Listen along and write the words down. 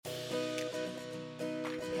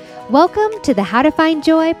Welcome to the How to Find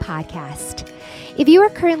Joy podcast. If you are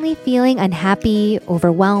currently feeling unhappy,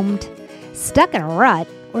 overwhelmed, stuck in a rut,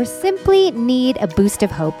 or simply need a boost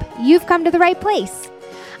of hope, you've come to the right place.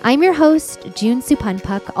 I'm your host, June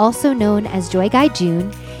Supanpak, also known as Joy Guide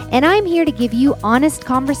June, and I'm here to give you honest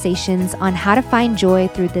conversations on how to find joy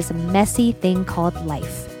through this messy thing called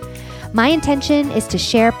life. My intention is to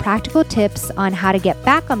share practical tips on how to get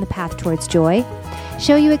back on the path towards joy,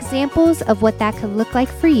 show you examples of what that could look like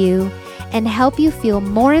for you, and help you feel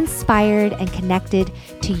more inspired and connected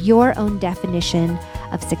to your own definition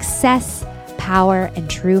of success, power, and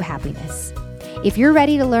true happiness. If you're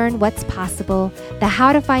ready to learn what's possible, the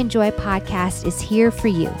How to Find Joy podcast is here for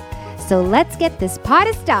you. So let's get this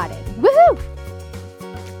party started. Woohoo!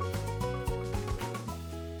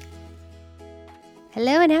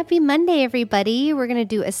 Hello and happy Monday, everybody. We're going to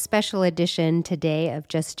do a special edition today of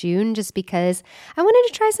Just June, just because I wanted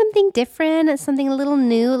to try something different, something a little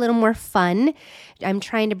new, a little more fun. I'm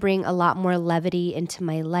trying to bring a lot more levity into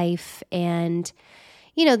my life. And,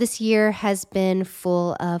 you know, this year has been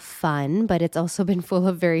full of fun, but it's also been full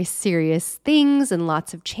of very serious things and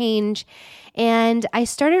lots of change. And I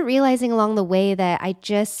started realizing along the way that I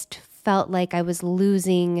just felt like I was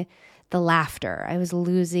losing the laughter. I was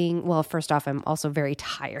losing, well, first off, I'm also very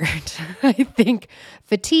tired. I think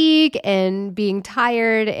fatigue and being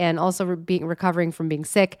tired and also recovering from being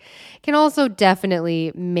sick can also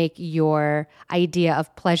definitely make your idea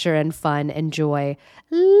of pleasure and fun and joy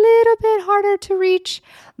a little bit harder to reach.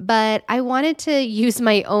 But I wanted to use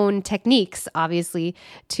my own techniques, obviously,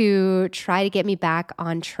 to try to get me back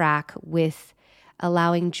on track with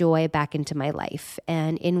allowing joy back into my life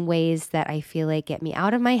and in ways that I feel like get me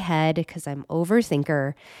out of my head because I'm an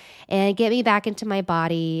overthinker and get me back into my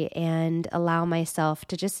body and allow myself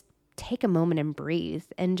to just take a moment and breathe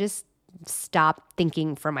and just stop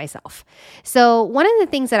thinking for myself. So one of the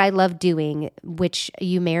things that I love doing, which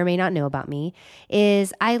you may or may not know about me,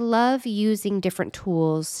 is I love using different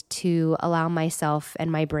tools to allow myself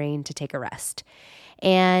and my brain to take a rest.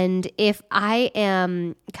 And if I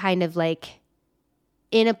am kind of like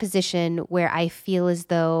in a position where I feel as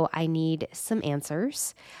though I need some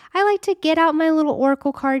answers, I like to get out my little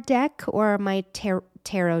oracle card deck or my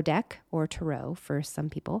tarot deck, or tarot for some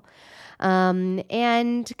people, and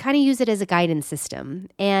kind of use it as a guidance system.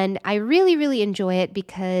 And I really, really enjoy it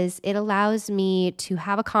because it allows me to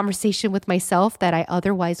have a conversation with myself that I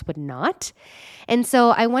otherwise would not. And so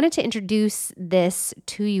I wanted to introduce this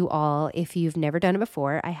to you all if you've never done it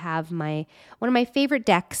before. I have one of my favorite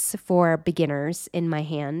decks for beginners in my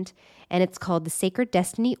hand, and it's called the Sacred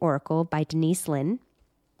Destiny Oracle by Denise Linn.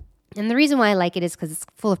 And the reason why I like it is because it's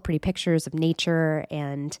full of pretty pictures of nature,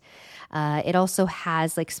 and it also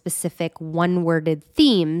has like specific one-worded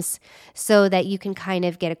themes so that you can kind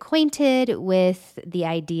of get acquainted with the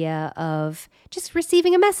idea of just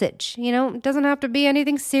receiving a message. You know, it doesn't have to be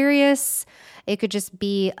anything serious. It could just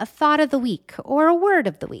be a thought of the week or a word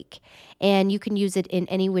of the week, and you can use it in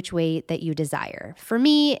any which way that you desire. For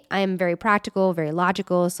me, I'm very practical, very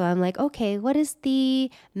logical, so I'm like, okay, what is the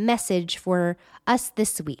message for us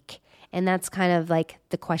this week? And that's kind of like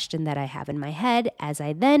the question that I have in my head as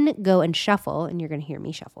I then go and shuffle, and you're going to hear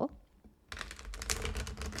me shuffle.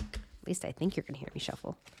 At least I think you're going to hear me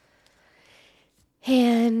shuffle.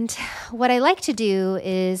 And what I like to do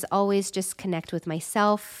is always just connect with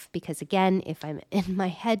myself because, again, if I'm in my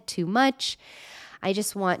head too much, I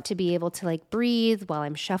just want to be able to like breathe while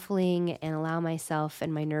I'm shuffling and allow myself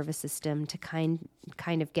and my nervous system to kind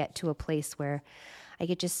of get to a place where I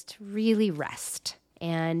could just really rest.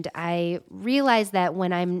 And I realize that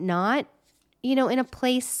when I'm not, in a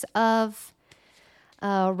place of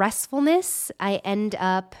restfulness, I end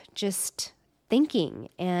up just thinking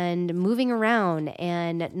and moving around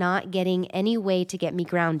and not getting any way to get me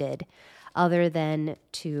grounded other than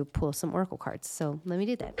to pull some oracle cards. So let me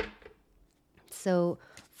do that. So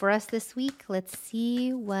for us this week, let's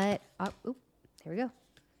see what, there we go.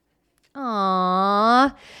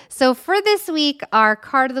 Aww. So for this week, our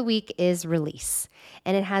card of the week is Release.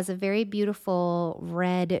 And it has a very beautiful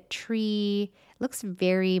red tree. It looks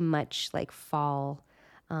very much like fall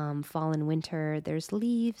and winter. There's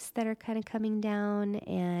leaves that are kind of coming down,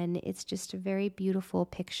 and it's just a very beautiful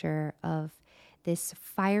picture of this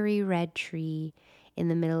fiery red tree in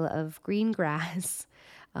the middle of green grass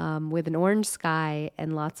with an orange sky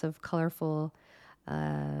and lots of colorful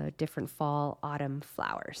different fall, autumn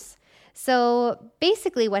flowers. So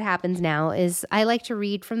basically what happens now is I like to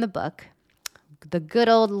read from the book, the good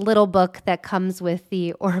old little book that comes with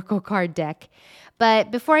the Oracle card deck. But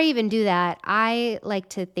before I even do that, I like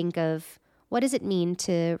to think of what does it mean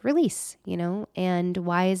to release, and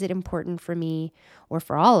why is it important for me or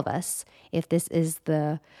for all of us, if this is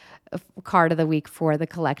the card of the week for the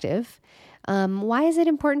collective, why is it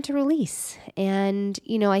important to release? And,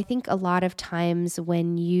 I think a lot of times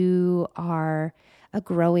when you are a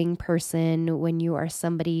growing person, when you are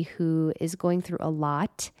somebody who is going through a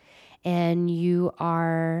lot and you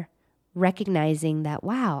are recognizing that,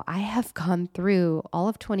 wow, I have gone through all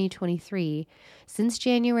of 2023 since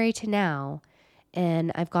January to now,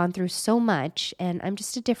 and I've gone through so much, and I'm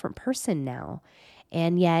just a different person now.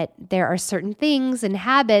 And yet there are certain things and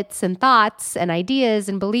habits and thoughts and ideas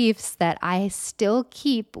and beliefs that I still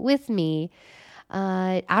keep with me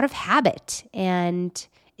out of habit. And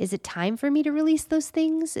is it time for me to release those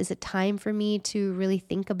things? Is it time for me to really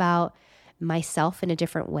think about myself in a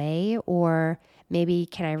different way? Or maybe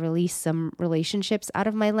can I release some relationships out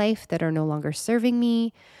of my life that are no longer serving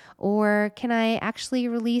me? Or can I actually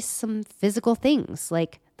release some physical things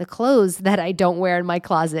like the clothes that I don't wear in my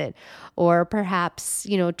closet, or perhaps,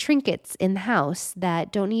 trinkets in the house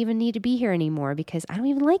that don't even need to be here anymore because I don't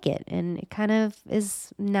even like it. And it kind of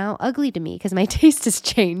is now ugly to me because my taste has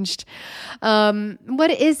changed. What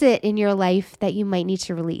is it in your life that you might need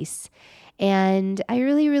to release? And I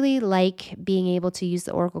really, really like being able to use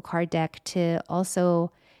the Oracle card deck to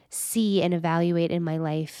also see and evaluate in my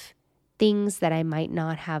life things that I might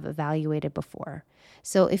not have evaluated before.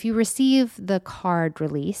 So if you receive the card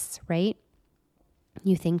release, right,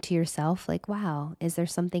 you think to yourself like, wow, is there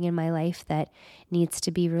something in my life that needs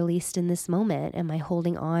to be released in this moment? Am I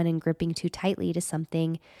holding on and gripping too tightly to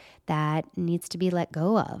something that needs to be let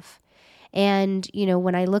go of? And,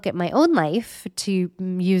 when I look at my own life, to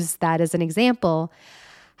use that as an example,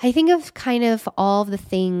 I think of kind of all the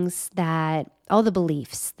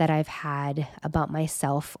beliefs that I've had about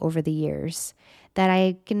myself over the years that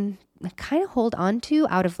I can kind of hold on to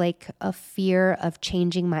out of like a fear of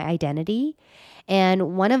changing my identity.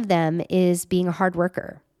 And one of them is being a hard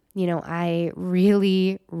worker. I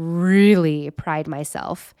really, really pride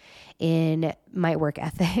myself in my work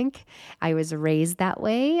ethic. I was raised that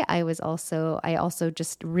way. I also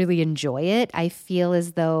just really enjoy it. I feel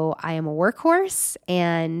as though I am a workhorse,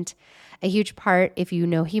 and a huge part, if you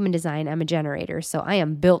know human design, I'm a generator. So I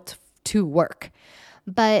am built to work.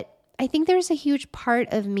 But I think there's a huge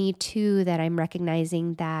part of me too that I'm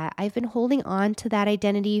recognizing that I've been holding on to that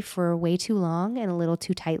identity for way too long and a little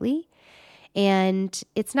too tightly. And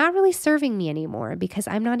it's not really serving me anymore because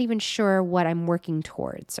I'm not even sure what I'm working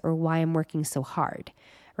towards or why I'm working so hard,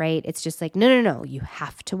 right? It's just like, no, you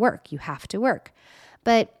have to work. You have to work.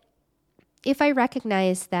 But if I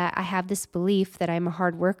recognize that I have this belief that I'm a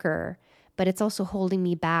hard worker, but it's also holding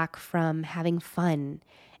me back from having fun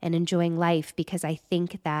and enjoying life because I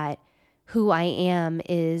think that who I am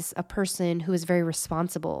is a person who is very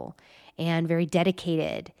responsible and very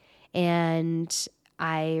dedicated, and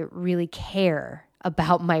I really care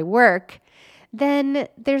about my work, then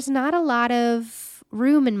there's not a lot of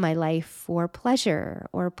room in my life for pleasure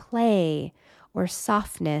or play or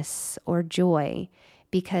softness or joy.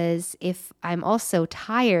 Because if I'm also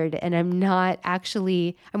tired and I'm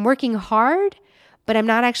working hard, but I'm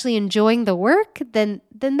not actually enjoying the work, then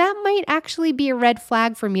that might actually be a red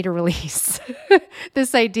flag for me to release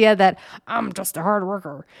this idea that I'm just a hard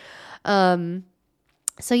worker.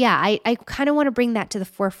 So yeah, I kind of want to bring that to the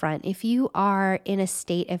forefront. If you are in a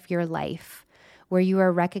state of your life where you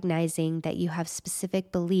are recognizing that you have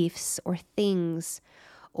specific beliefs or things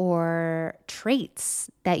or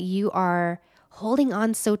traits that you are holding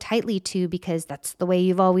on so tightly to because that's the way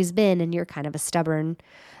you've always been and you're kind of a stubborn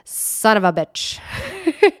son of a bitch,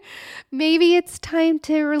 maybe it's time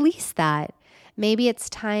to release that. Maybe it's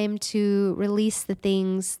time to release the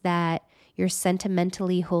things that you're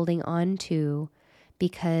sentimentally holding on to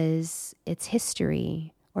because it's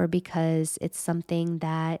history or because it's something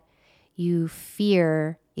that you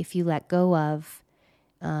fear if you let go of,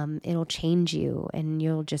 it'll change you and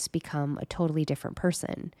you'll just become a totally different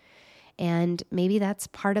person. And maybe that's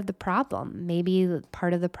part of the problem. Maybe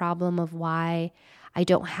part of the problem of why I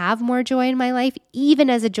don't have more joy in my life, even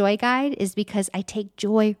as a joy guide, is because I take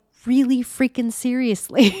joy really freaking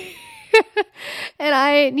seriously. And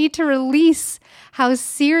I need to release how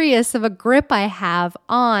serious of a grip I have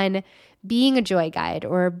on being a joy guide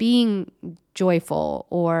or being joyful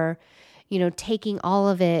or, taking all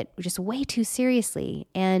of it just way too seriously.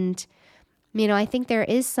 And, I think there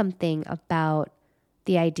is something about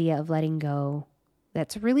the idea of letting go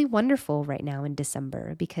that's really wonderful right now in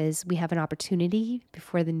December, because we have an opportunity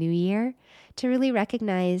before the new year to really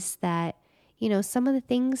recognize that, some of the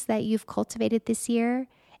things that you've cultivated this year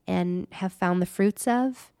and have found the fruits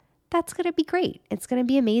of, that's going to be great. It's going to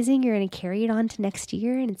be amazing. You're going to carry it on to next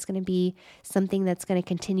year, and it's going to be something that's going to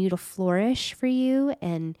continue to flourish for you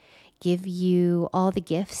and give you all the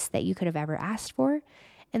gifts that you could have ever asked for.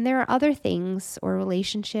 And there are other things or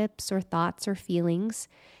relationships or thoughts or feelings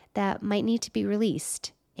that might need to be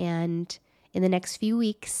released. And in the next few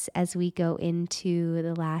weeks, as we go into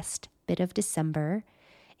the last bit of December,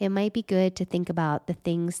 it might be good to think about the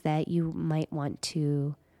things that you might want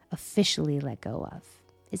to officially let go of.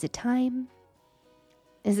 Is it time?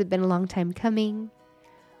 Has it been a long time coming?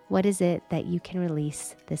 What is it that you can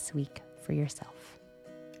release this week for yourself?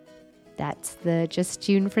 That's the Just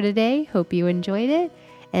June for today. Hope you enjoyed it.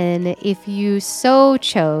 And if you so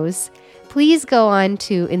chose, please go on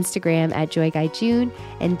to Instagram at JoyGuideJune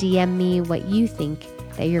and DM me what you think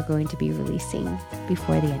that you're going to be releasing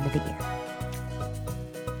before the end of the year.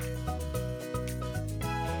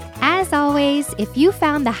 As always, if you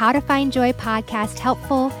found the How to Find Joy podcast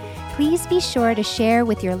helpful, please be sure to share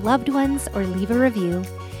with your loved ones or leave a review.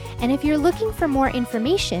 And if you're looking for more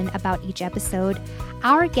information about each episode,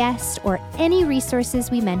 our guests, or any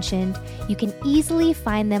resources we mentioned, you can easily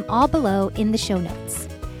find them all below in the show notes.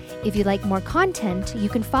 If you'd like more content, you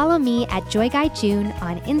can follow me at JoyGuideJune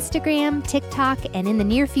on Instagram, TikTok, and in the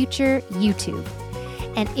near future, YouTube.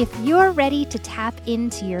 And if you're ready to tap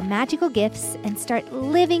into your magical gifts and start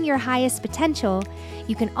living your highest potential,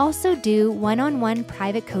 you can also do one-on-one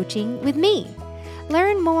private coaching with me.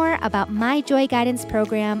 Learn more about my Joy Guidance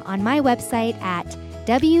program on my website at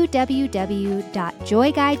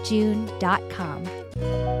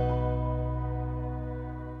www.joyguidejune.com.